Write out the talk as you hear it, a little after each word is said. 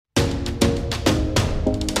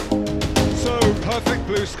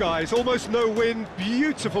Blue skies, almost no wind,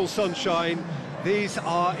 beautiful sunshine. These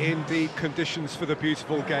are indeed conditions for the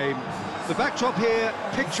beautiful game. The backdrop here,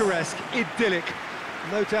 picturesque, idyllic.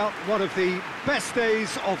 No doubt one of the best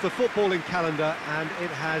days of the footballing calendar, and it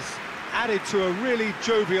has added to a really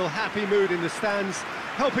jovial, happy mood in the stands,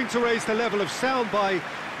 helping to raise the level of sound by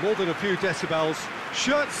more than a few decibels.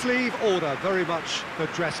 Shirt sleeve order, very much the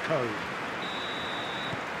dress code.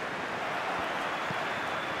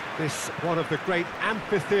 This one of the great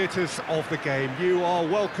amphitheatres of the game. You are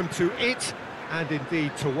welcome to it, and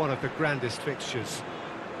indeed to one of the grandest fixtures.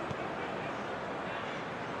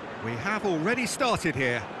 We have already started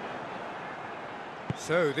here.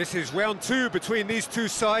 So this is round two between these two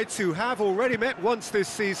sides who have already met once this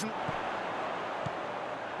season.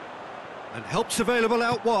 And help's available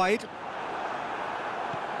out wide.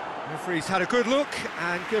 Referee's had a good look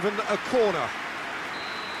and given a corner.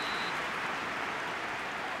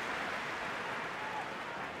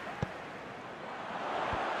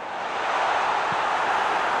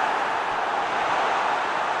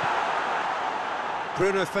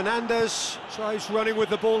 Bruno Fernandes tries running with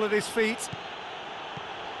the ball at his feet.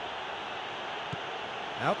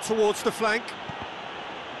 Out towards the flank.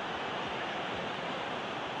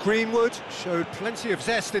 Greenwood showed plenty of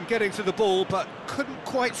zest in getting to the ball, but couldn't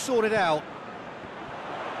quite sort it out.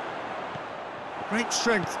 Great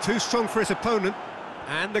strength, too strong for his opponent,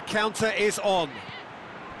 and the counter is on.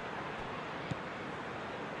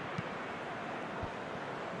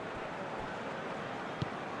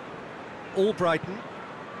 Albrighton.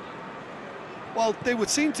 Well, they would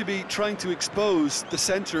seem to be trying to expose the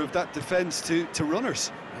centre of that defence to runners.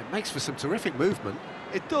 It makes for some terrific movement.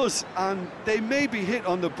 It does, and they may be hit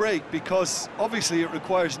on the break because obviously it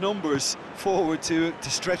requires numbers forward to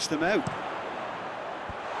stretch them out.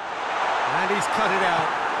 And he's cut it out.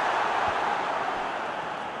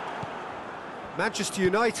 Manchester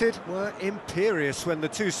United were imperious when the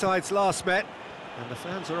two sides last met, and the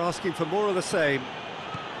fans are asking for more of the same.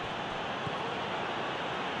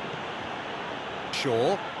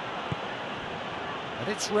 Shaw. And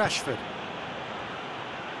it's Rashford.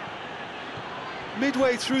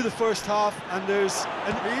 Midway through the first half, and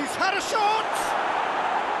he's had a shot!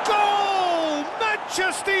 Goal!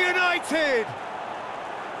 Manchester United!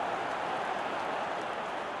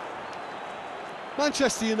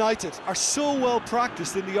 Manchester United are so well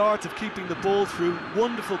practiced in the art of keeping the ball through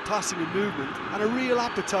wonderful passing and movement, and a real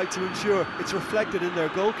appetite to ensure it's reflected in their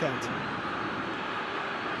goal count.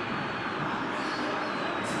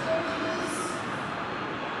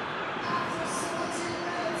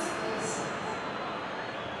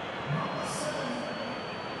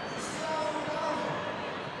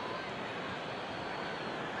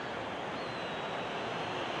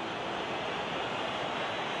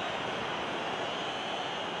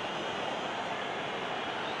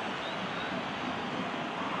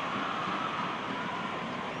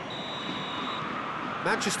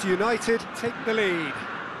 Manchester United take the lead.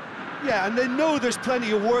 Yeah, and they know there's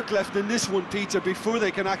plenty of work left in this one, Peter, before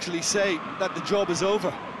they can actually say that the job is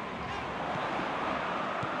over.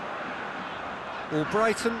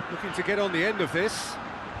 Albrighton looking to get on the end of this.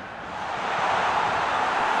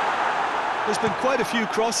 There's been quite a few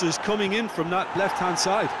crosses coming in from that left-hand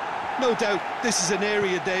side. No doubt this is an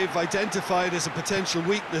area they've identified as a potential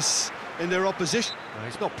weakness in their opposition. No,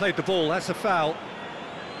 he's not played the ball, that's a foul.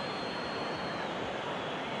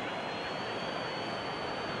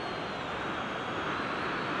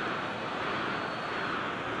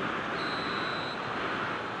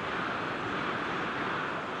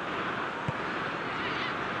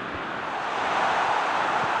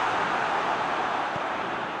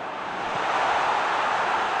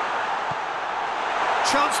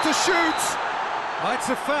 Chance to shoot. It's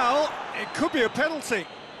a foul. It could be a penalty.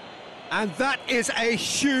 And that is a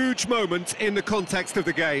huge moment in the context of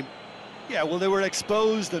the game. Yeah, well, they were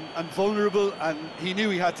exposed and vulnerable, and he knew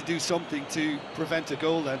he had to do something to prevent a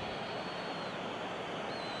goal then.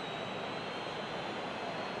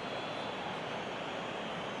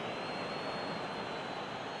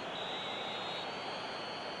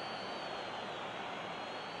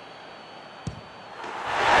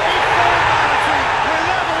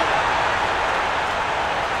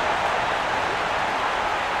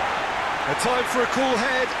 Time for a cool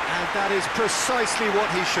head, and that is precisely what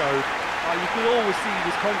he showed. You could always see he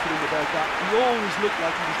was confident about that. He always looked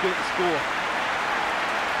like he was going to score.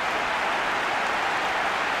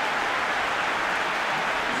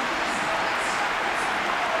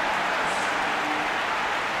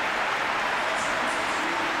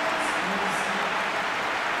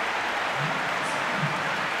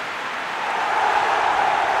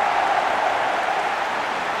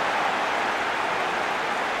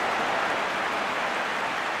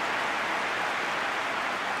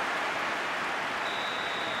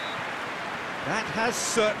 That has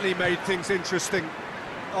certainly made things interesting.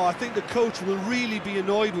 Oh, I think the coach will really be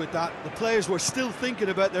annoyed with that. The players were still thinking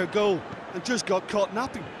about their goal and just got caught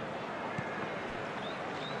napping.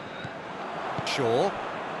 Shaw.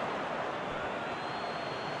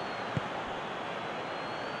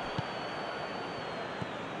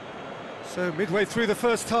 So midway through the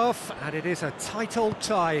first half, and it is a tight old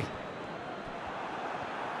tie.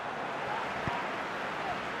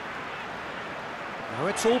 Now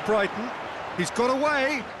it's all Brighton. He's got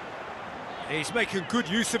away. He's making good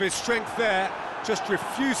use of his strength there, just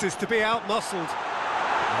refuses to be out-muscled.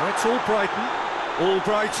 Now it's all Brighton. All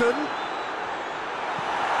Brighton.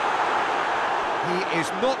 He is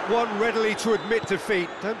not one readily to admit defeat.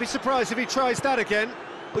 Don't be surprised if he tries that again.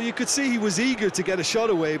 Well, you could see he was eager to get a shot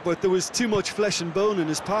away, but there was too much flesh and bone in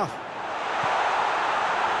his path.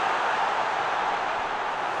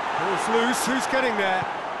 Ball's loose, who's getting there?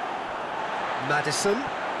 Maddison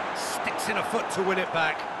sticks in a foot to win it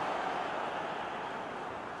back.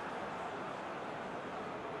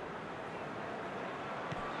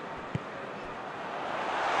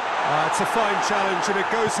 It's a fine challenge and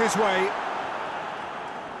it goes his way.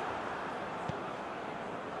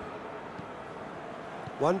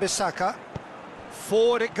 Wan-Bissaka,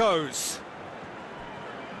 forward it goes.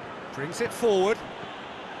 Brings it forward.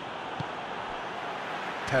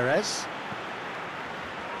 Perez.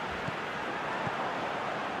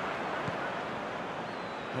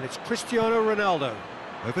 And it's Cristiano Ronaldo.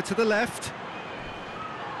 Over to the left.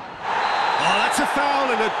 Oh, that's a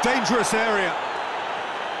foul in a dangerous area.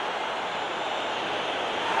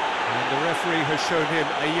 And the referee has shown him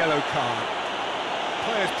a yellow card.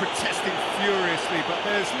 Players protesting furiously, but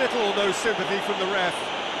there's little or no sympathy from the ref.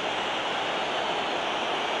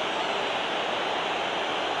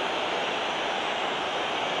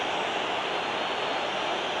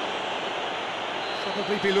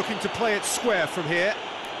 Probably be looking to play it square from here.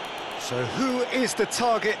 So who is the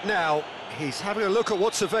target now? He's having a look at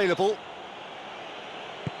what's available.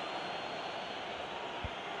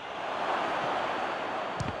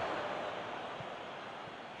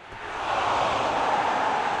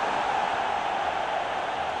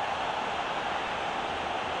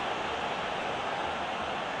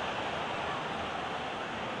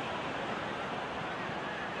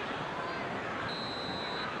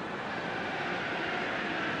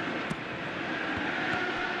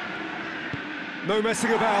 No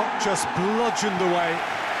messing about, just bludgeoned away.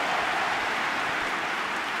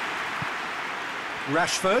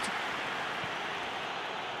 Rashford.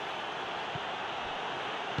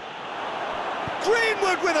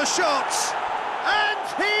 Greenwood with a shot! And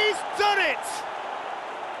he's done it!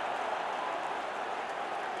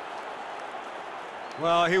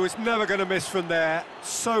 Well, he was never going to miss from there.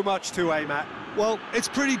 So much to aim at. Well, it's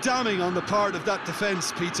pretty damning on the part of that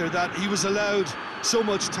defence, Peter, that he was allowed so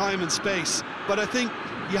much time and space. But I think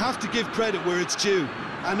you have to give credit where it's due.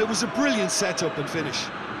 And it was a brilliant setup and finish.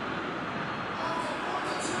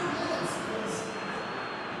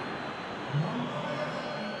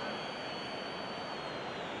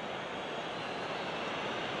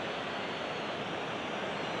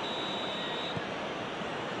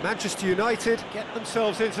 Manchester United get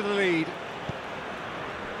themselves into the lead.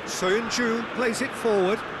 Soyuncu plays it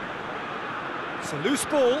forward. It's a loose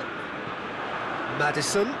ball.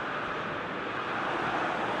 Maddison.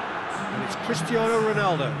 And it's Cristiano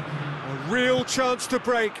Ronaldo. A real chance to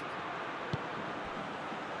break.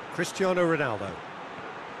 Cristiano Ronaldo.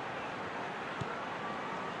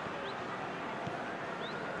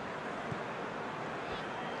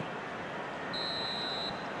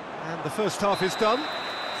 And the first half is done.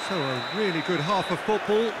 So a really good half of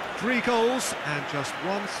football, 3 goals and just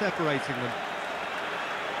one separating them.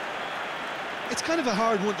 It's kind of a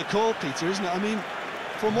hard one to call, Peter, isn't it? I mean,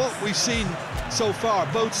 from what we've seen so far,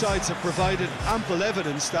 both sides have provided ample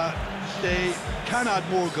evidence that they can add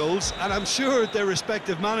more goals, and I'm sure their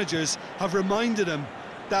respective managers have reminded them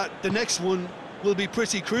that the next one will be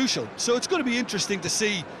pretty crucial. So it's going to be interesting to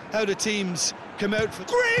see how the teams come out for...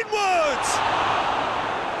 Greenwood!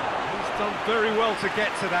 Done very well to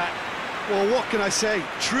get to that. Well, what can I say?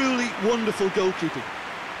 Truly wonderful goalkeeping.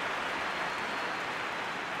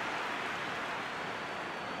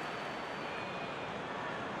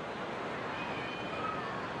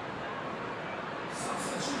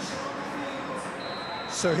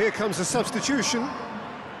 So here comes a substitution.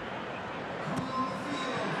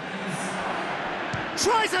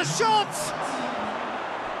 Tries a shot!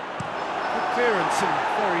 Good clearance and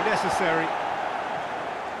very necessary.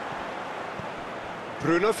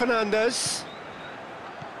 Bruno Fernandes.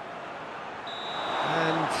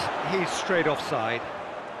 And he's straight offside.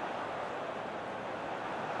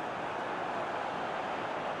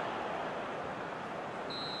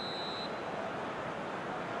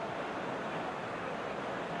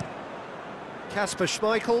 Kasper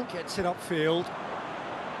Schmeichel gets it upfield.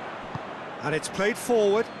 And it's played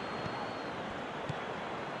forward.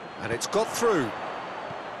 And it's got through.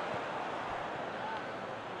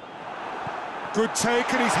 Good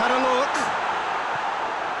take, and he's had a look.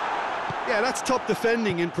 Yeah, that's top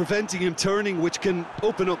defending and preventing him turning, which can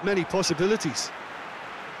open up many possibilities.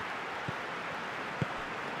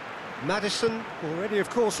 Maddison already, of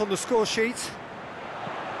course, on the score sheet.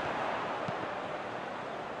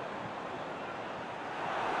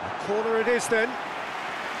 A corner it is then.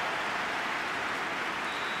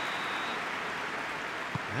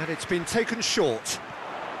 And it's been taken short.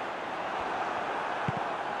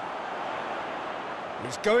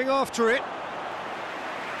 He's going after it.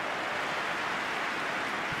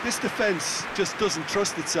 This defence just doesn't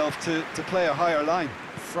trust itself to play a higher line.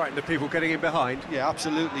 Frightened of people getting in behind. Yeah,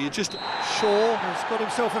 absolutely. It just... Shaw has got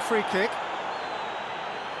himself a free kick.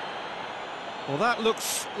 Well, that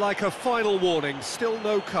looks like a final warning. Still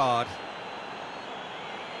no card.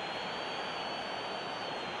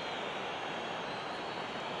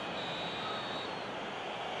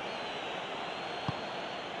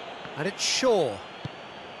 And it's Shaw.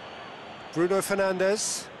 Bruno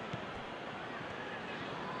Fernandes.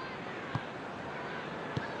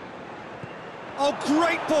 Oh,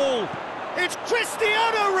 great ball! It's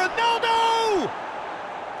Cristiano Ronaldo!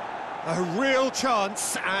 A real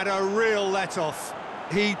chance and a real let-off.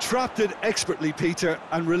 He trapped it expertly, Peter,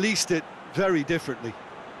 and released it very differently.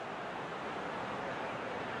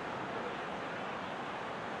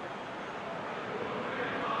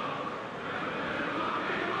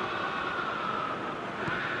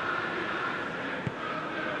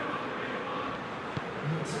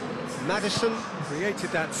 Maddison created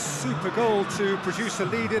that super goal to produce a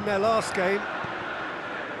lead in their last game.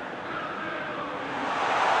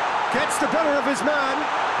 Gets the better of his man.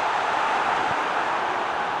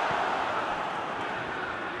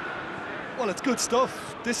 Well, it's good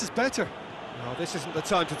stuff. This is better. Well, this isn't the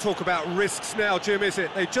time to talk about risks now, Jim, is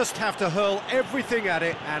it? They just have to hurl everything at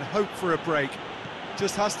it and hope for a break.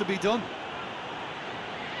 Just has to be done.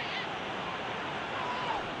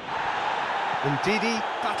 Ndidi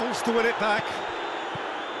battles to win it back.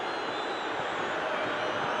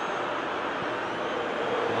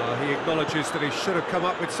 He acknowledges that he should have come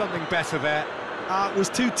up with something better there. Was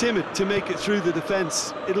too timid to make it through the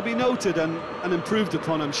defence. It'll be noted and improved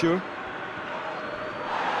upon, I'm sure.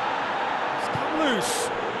 It's come loose.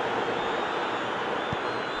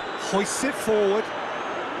 Hoists it forward.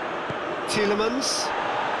 Tielemans.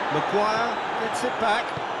 Maguire gets it back.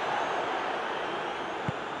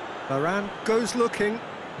 Varane goes looking.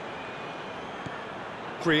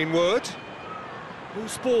 Greenwood.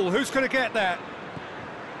 Who's ball? Who's going to get that?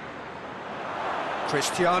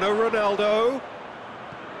 Cristiano Ronaldo.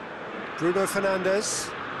 Bruno Fernandes.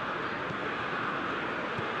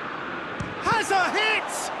 Has a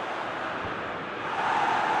hit!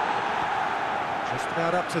 Just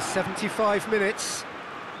about up to 75 minutes.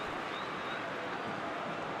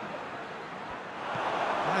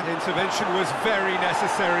 That intervention was very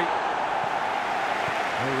necessary.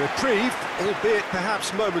 A reprieve, albeit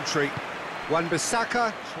perhaps momentary.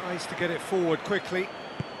 Wan-Bissaka tries to get it forward quickly.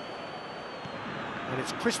 And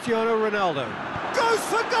it's Cristiano Ronaldo. Goes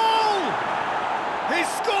for goal! He's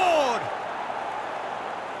scored!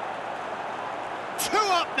 2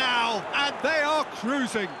 up now, and they are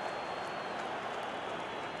cruising.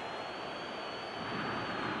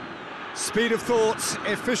 Speed of thought,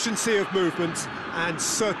 efficiency of movement, and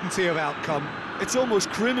certainty of outcome. It's almost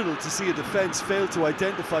criminal to see a defence fail to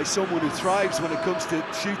identify someone who thrives when it comes to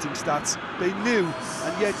shooting stats. They knew,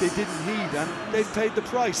 and yet they didn't heed, and they've paid the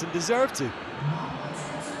price and deserve to.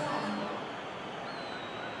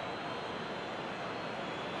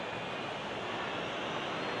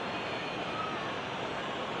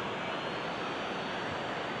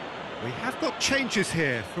 We have got changes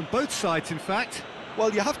here, from both sides in fact. Well,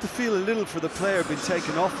 you have to feel a little for the player being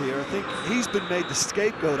taken off here. I think he's been made the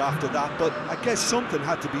scapegoat after that, but I guess something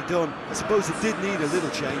had to be done. I suppose it did need a little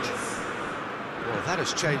change. Well, that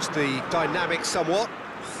has changed the dynamic somewhat.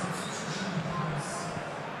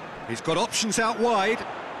 He's got options out wide.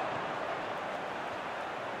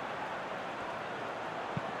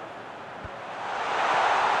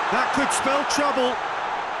 That could spell trouble.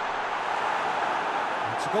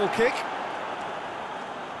 It's a goal kick.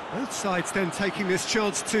 Both sides then taking this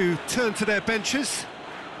chance to turn to their benches.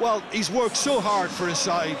 Well, he's worked so hard for his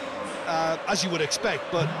side, as you would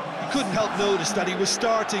expect, but you couldn't help notice that he was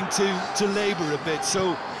starting to labour a bit,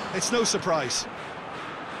 so it's no surprise.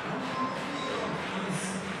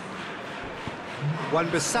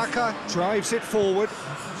 Wan-Bissaka drives it forward.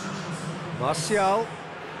 Martial.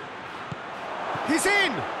 He's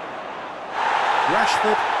in!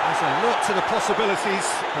 Rashford has a lot to the possibilities,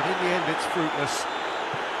 but in the end it's fruitless.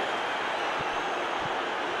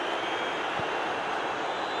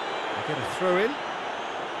 They get a throw in.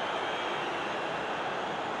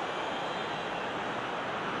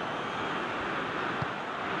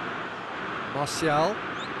 Martial.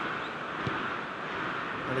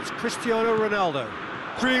 And it's Cristiano Ronaldo.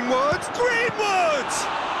 Greenwood! Greenwood!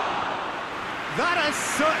 That has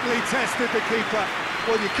certainly tested the keeper.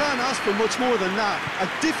 Well, you can't ask for much more than that.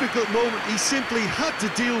 A difficult moment he simply had to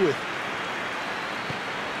deal with.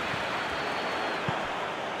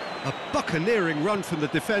 A buccaneering run from the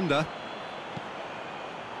defender.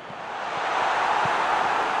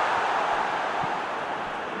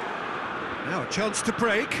 Now a chance to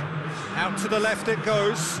break. Out to the left it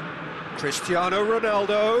goes. Cristiano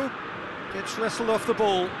Ronaldo gets wrestled off the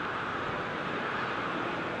ball.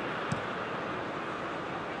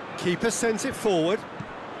 Keeper sends it forward.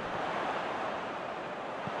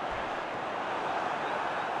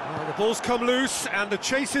 Well, the ball's come loose and the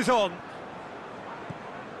chase is on.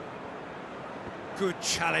 Good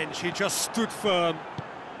challenge, he just stood firm.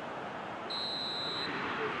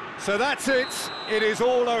 So that's it, it is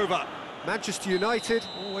all over. Manchester United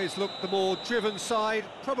always looked the more driven side,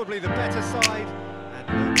 probably the better side.